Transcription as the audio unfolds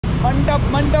मंटप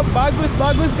मंटप बागुस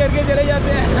बागुस करके चले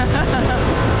जाते हैं।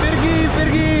 फिरगी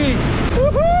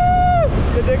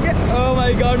ये देखिए, ओह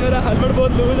माय गॉड, मेरा हेलमेट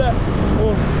बहुत लूज है।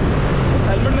 ओह,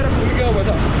 हेलमेट मेरा खुल गया हुआ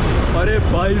था। अरे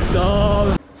भाई साहब,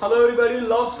 hello everybody,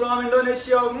 loves from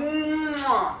Indonesia.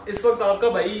 इस वक्त आपका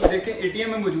भाई देखें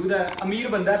एटीएम में मौजूद है, अमीर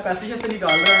बंदा है, पैसे से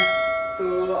निकाल रहा है। तो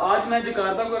आज मैं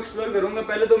जकार्ता को एक्सप्लोर करूंगा।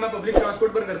 पहले तो मैं पब्लिक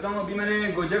ट्रांसपोर्ट पर करता हूँ। अभी मैंने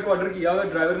गोजक ऑर्डर किया हुआ,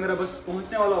 ड्राइवर मेरा बस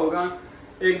पहुंचने वाला होगा,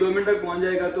 1-2 मिनट तक पहुंच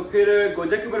जाएगा। तो फिर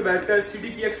गोजक के ऊपर बैठकर सिटी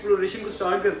की एक्सप्लोरेशन को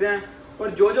स्टार्ट करते हैं और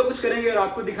जो जो कुछ करेंगे और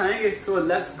आपको दिखाएंगे। So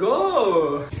let's go.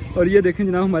 और ये देखें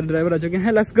जनाब, हमारे ड्राइवर आ चुके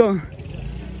हैं। Let's go.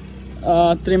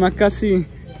 terima kasih।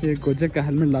 ये गोजक का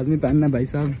हेलमेट लाजमी पहनना है भाई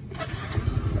साहब।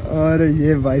 और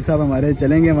ये भाई साहब हमारे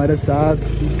चलेंगे हमारे साथ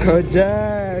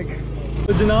गोजक।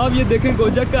 तो जनाब ये देखें,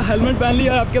 गोजक का हेलमेट पहन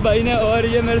लिया आपके भाई ने और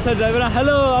ये मेरे साथ ड्राइवर है।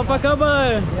 Hello, apa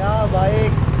kabar? Ya,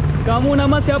 baik. Kamu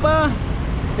nama siapa?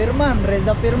 Firman,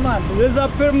 Reza Firman. Reza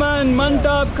Firman,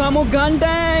 mantap, kamu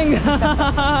ganteng.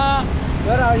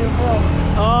 Where are you from?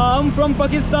 I'm from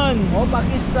Pakistan. Oh,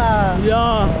 Pakistan. Yeah.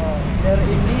 Oh, near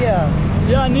India.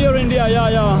 Yeah, near India.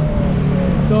 Yeah.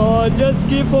 So just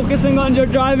keep focusing on your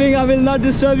driving. I will not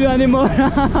disturb you anymore.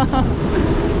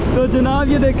 तो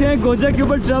जनाब ये देखें, गोजक के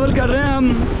ऊपर travel कर रहे हैं हम।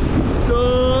 तो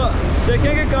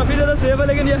देखें कि काफ़ी ज़्यादा सेफ है,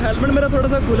 लेकिन ये हेलमेट मेरा थोड़ा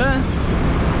सा खुला है,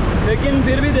 लेकिन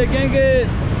फिर भी देखें कि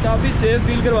काफ़ी सेफ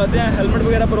फील करवाते हैं, हेलमेट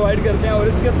वगैरह प्रोवाइड करते हैं। और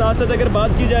इसके साथ साथ अगर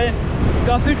बात की जाए,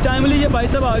 काफ़ी टाइमली ये भाई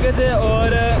साहब आ गए थे और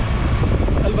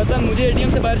अलबत्ता मुझे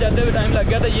एटीएम से बाहर जाते हुए टाइम लग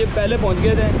गया था, ये पहले पहुंच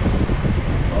गए थे।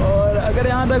 और अगर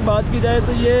यहाँ तक बात की जाए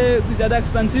तो ये ज़्यादा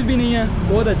एक्सपेंसिव भी नहीं है,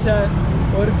 बहुत अच्छा है।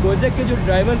 और गोजक के जो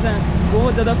ड्राइवर्स हैं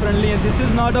बहुत ज़्यादा फ्रेंडली हैं। This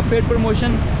is not a paid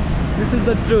promotion, this is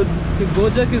the truth कि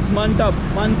गोजक इज़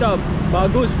मंटप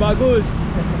बागुस बागुस।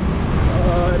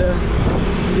 और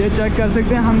ये चेक कर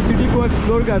सकते हैं, हम सिटी को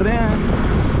एक्सप्लोर कर रहे हैं।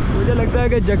 मुझे लगता है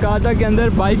कि जकार्ता के अंदर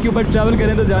बाइक के ऊपर ट्रैवल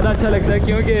करें तो ज़्यादा अच्छा लगता है,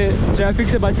 क्योंकि ट्रैफिक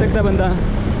से बच सकता है बंदा।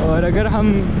 और अगर हम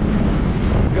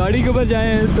गाड़ी के ऊपर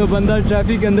जाएं तो बंदा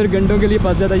ट्रैफिक के अंदर घंटों के लिए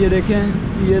फंस जाता है। ये देखें,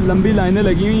 ये लंबी लाइनें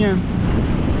लगी हुई हैं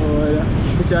और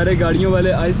बेचारे गाड़ियों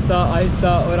वाले आहिस्ता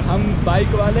आहिस्ता, और हम बाइक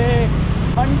वाले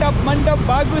मंटप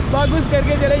बागुस बागुस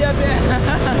करके चले जाते हैं।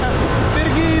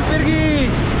 फिरगी।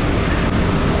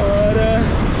 और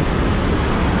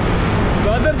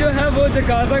वेदर जो है वो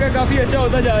जकार्ता का काफ़ी अच्छा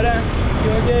होता जा रहा है,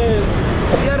 क्योंकि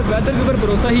यार वेदर के ऊपर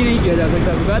भरोसा ही नहीं किया जा सकता।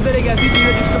 वेदर एक ऐसी चीज़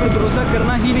है जिसके ऊपर भरोसा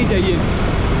करना ही नहीं चाहिए।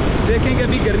 देखें कि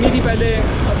अभी गर्मी थी पहले,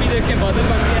 अभी देखें बादल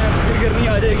बन गए हैं, फिर गर्मी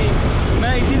आ जाएगी।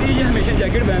 मैं इसीलिए ये हमेशा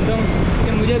जैकेट पहनता हूँ कि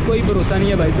मुझे कोई भरोसा नहीं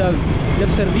है भाई साहब। जब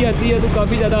सर्दी आती है तो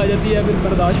काफ़ी ज़्यादा आ जाती है, फिर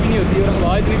बर्दाश्त भी नहीं होती और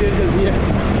हवा इतनी देर चलती है।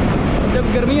 जब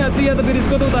गर्मी आती है तो फिर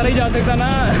इसको तो उतारा ही जा सकता ना।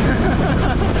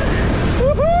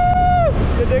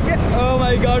 ये देखिए, ओह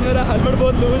माय गॉड, मेरा हेलमेट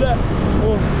बहुत लूज है।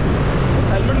 ओह,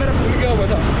 हेलमेट मेरा खुल गया हुआ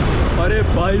था। अरे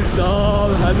भाई साहब,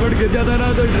 हेलमेट गिर जाता ना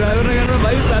तो ड्राइवर ने कहना,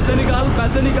 भाई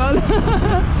पैसे निकाल।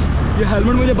 ये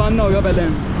हेलमेट मुझे बांधना होगा पहले।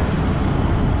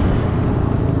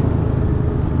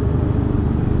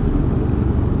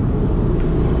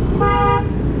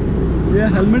 ये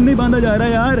हेलमेट नहीं बांधा जा रहा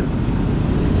यार।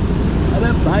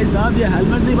 अरे भाई साहब, ये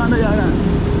हेलमेट नहीं बांधा जा रहा।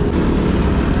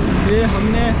 ये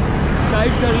हमने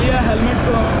टाइट कर लिया हेलमेट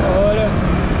को। और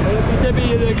मेरे पीछे भी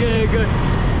ये देखिए एक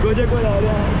गोजक को जा रहे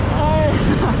हैं।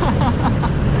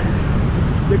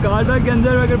 जकार्ता के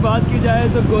अंदर अगर बात की जाए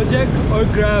तो गोजक और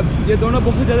ग्रैब ये दोनों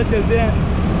बहुत ज़्यादा चलते हैं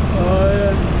और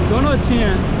दोनों अच्छी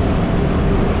हैं।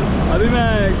 अभी मैं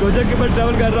गोजक के ऊपर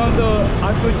ट्रैवल कर रहा हूँ तो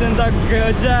आपको चंदा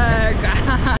गोजक।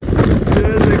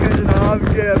 ये देखें जनाब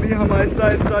कि अभी हम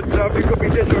आहिस्ता ट्रैफिक को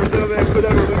पीछे छोड़ते हुए खुला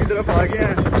रोडों की तरफ आ गए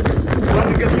हैं,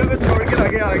 उन गलियों को छोड़ के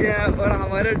आगे आ गए हैं। और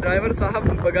हमारे ड्राइवर साहब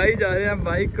भगाई जा रहे हैं,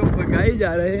 बाइक को भगाई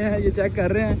जा रहे हैं। ये चेक कर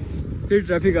रहे हैं, फिर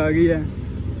ट्रैफिक आ गई है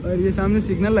और ये सामने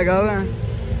सिग्नल लगा हुआ है।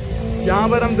 यहाँ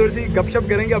पर हम थोड़ी सी गपशप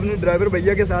करेंगे अपने ड्राइवर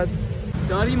भैया के साथ।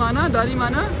 दारी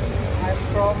माना I'm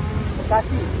from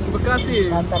Bekasi.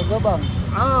 Bantar Gebang.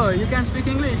 Oh, you can speak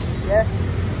English? Yes,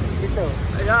 gitu.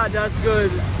 Yeah, that's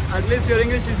good. At least your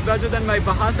English is better than my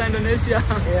bahasa Indonesia.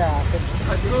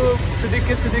 Yeah. Aku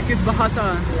sedikit bahasa.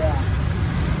 Yeah.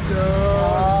 So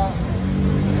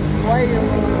Why you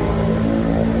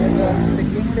don't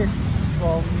speak English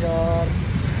from your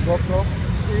GoPro?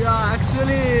 yeah,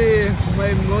 actually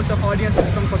most of audience is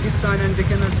from Pakistan and they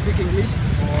cannot speak English.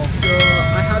 Oh. So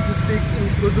I have to speak in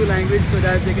Urdu language so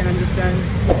that they can understand.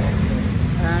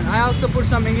 And I also put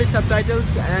some English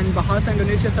subtitles and Bahasa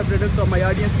Indonesia subtitles so my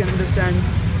audience can understand.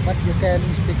 But you can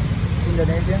speak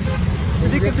Indonesian?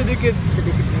 Sedikit.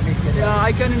 Yeah,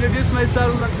 I can introduce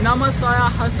myself. Nama saya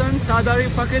Hasan, saya dari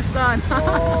Pakistan.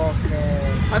 Oh,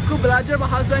 okay. Aku belajar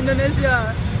bahasa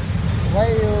Indonesia. Why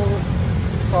you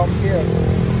from here?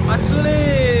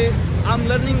 Actually,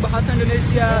 studying Bahasa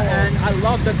Indonesia, and I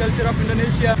love the culture of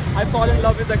Indonesia. I fall in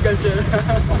love with the culture.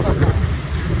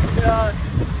 Yeah,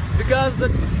 because the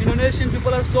Indonesian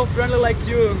people are so friendly like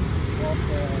you.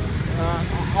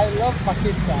 I love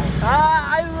Pakistan.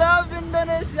 I love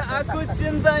Indonesia. Aku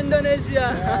cinta Indonesia.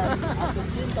 Aku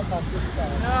cinta Pakistan.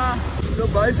 तो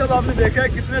भाई साहब आपने देखा है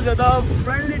कितने ज़्यादा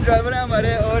friendly driver है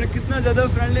हमारे और कितना ज़्यादा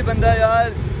फ्रेंडली बंदा है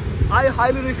यार. I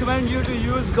highly recommend you to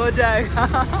use Gojek.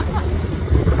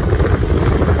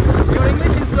 Your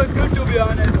English is so good, to be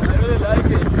honest. I really like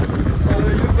it. So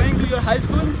you're going to your high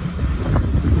school?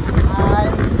 I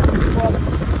work.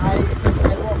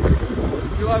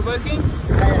 You are working?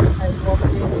 Yes, I work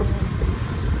in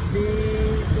the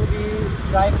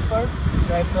driver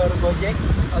Gojek.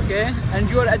 Okay. And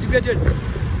you are educated?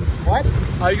 What?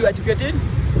 Are you educated?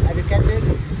 Educated?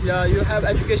 Yeah, you have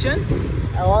education?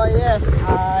 Oh yes,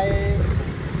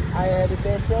 I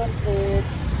education in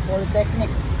Polytechnic.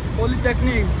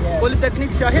 Polytechnic? Yes. Polytechnic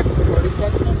Shahid?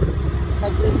 Polytechnic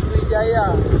Negeri Sriwijaya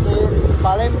in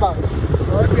Palembang.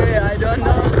 Okay, I don't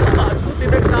know. Aku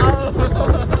tidak tahu.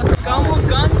 Kamu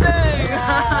ganteng.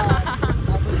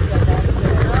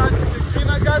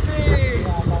 Terima kasih.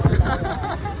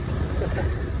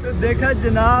 तो देखा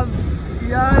जनाब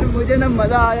यार मुझे ना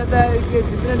मज़ा आ जाता है कि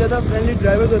जितने ज़्यादा फ्रेंडली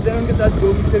ड्राइवर्स होते हैं उनके साथ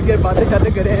घूम फिर के बातें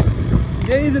शातें करें.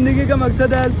 यही ज़िंदगी का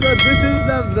मकसद है. So this is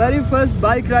the very first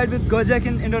bike ride with Gojek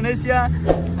in Indonesia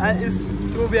and it's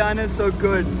to be honest so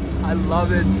good. I love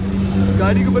it.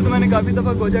 गाड़ी के ऊपर तो मैंने काफ़ी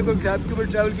दफ़ा Gojek और ग्रैब के ऊपर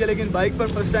ट्रैवल किया लेकिन बाइक पर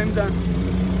फर्स्ट टाइम था.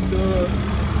 सो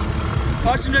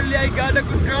fortunately I got a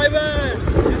good driver.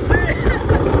 You see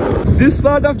this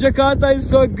part of Jakarta is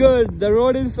so good. The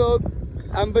road is so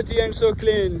empty and so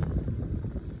clean.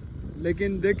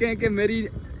 लेकिन देखें कि मेरी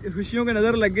खुशियों की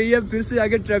नज़र लग गई है. फिर से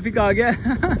आगे ट्रैफिक आ गया.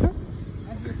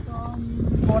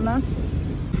 Monas.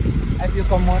 Have you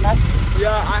come Monas?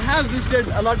 Yeah, I have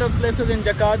visited a lot of places in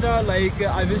Jakarta. Like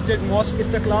I visited Mosque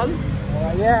Istiqlal.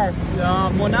 Yes.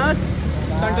 Monas,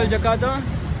 Central Jakarta,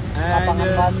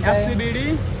 and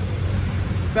FCBD,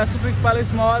 Pacific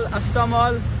Palace Mall, Asta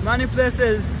Mall, many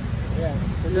places. Yes.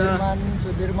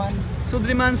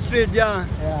 Sudirman Street, yeah.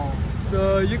 Yeah. So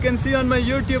you can see on my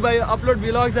YouTube, I upload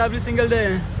vlogs every single day.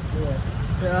 Yes.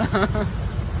 Yeah.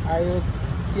 Are you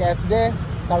CFD?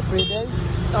 Car free day?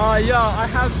 Yeah, I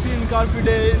have seen Car Free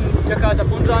Day in Jakarta,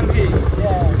 Punrangi.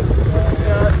 Yes.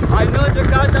 I know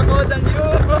Jakarta more than you.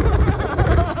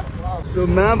 तो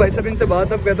मैं भाई साहब इनसे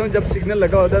बात अब कहता हूँ जब सिग्नल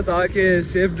लगा होता है ताकि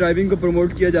सेफ ड्राइविंग को प्रमोट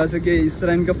किया जा सके. इस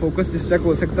तरह इनका फोकस डिस्ट्रैक्ट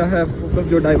हो सकता है, फोकस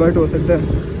जो डाइवर्ट हो सकता है.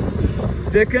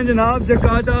 देखें जनाब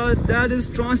Jakarta, that is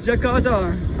Trans Jakarta.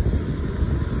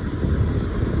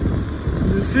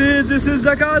 This is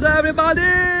Jakarta,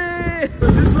 everybody.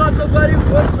 This was the very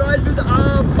first ride with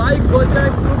our bike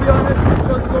Gojek. To be honest, it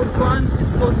was so fun.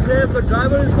 It's so safe. The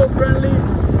driver is so friendly.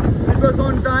 It was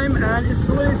on time and it's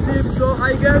really cheap. So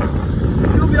I guess,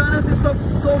 to be honest, it's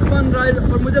so fun ride.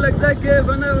 और मुझे लगता है कि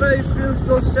whenever I feel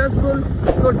so stressful,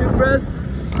 so depressed,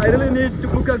 I really need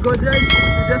to book a Gojek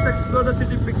to just explore the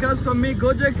city. Because for me,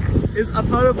 Gojek is a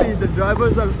therapy. The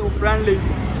drivers are so friendly,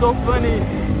 so funny,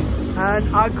 and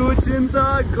aku cinta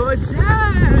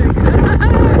Gojek.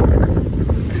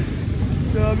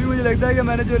 तो अभी मुझे लगता है कि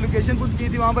मैंने जो location book की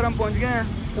थी वहाँ पर हम पहुँच गए हैं.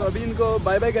 तो अभी इनको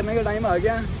बाय बाय करने का टाइम आ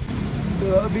गया. तो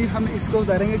अभी हम इसको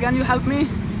उतारेंगे. Can you help me?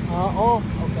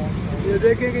 Okay. ये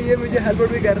देखें कि ये मुझे हेल्प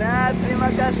भी कर रहे हैं. Terima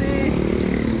kasih.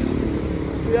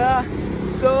 Yeah.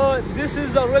 So this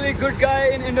is a really good guy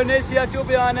in Indonesia. To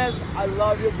be honest, I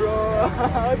love you, bro.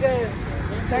 Okay.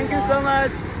 Thank you so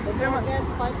much.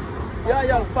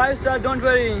 Yeah. 5 star.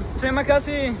 Don't worry. Terima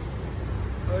kasih.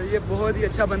 और ये बहुत ही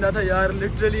अच्छा बंदा था यार.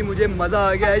 लिटरली मुझे मज़ा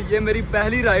आ गया है. ये मेरी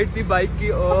पहली राइड थी बाइक की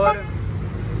और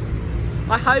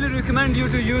I highly recommend you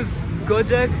to use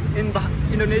Gojek in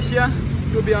Indonesia.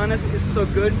 To be honest, it's so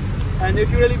good. And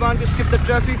if you really want to skip the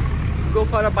traffic, go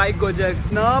for a bike Gojek.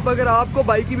 ना अगर आपको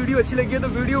bike की video अच्छी लगी है तो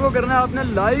video को करना है आपने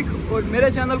लाइक और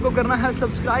मेरे चैनल को करना है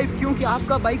सब्सक्राइब. क्योंकि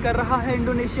आपका बाइक कर रहा है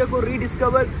इंडोनेशिया को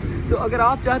रीडिस्कवर. तो अगर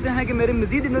आप चाहते हैं कि मेरे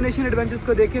मजीद इंडोनेशियन एडवेंचर्स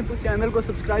को देखें तो चैनल को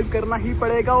सब्सक्राइब करना ही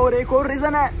पड़ेगा. और एक और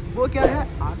रीज़न है, वो क्या है?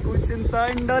 Aku cinta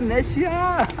Indonesia.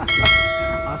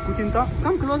 Aku cinta,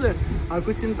 come closer.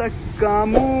 Aku cinta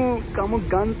kamu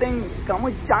ganteng,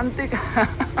 kamu cantik.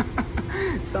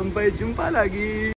 Sampai jumpa lagi.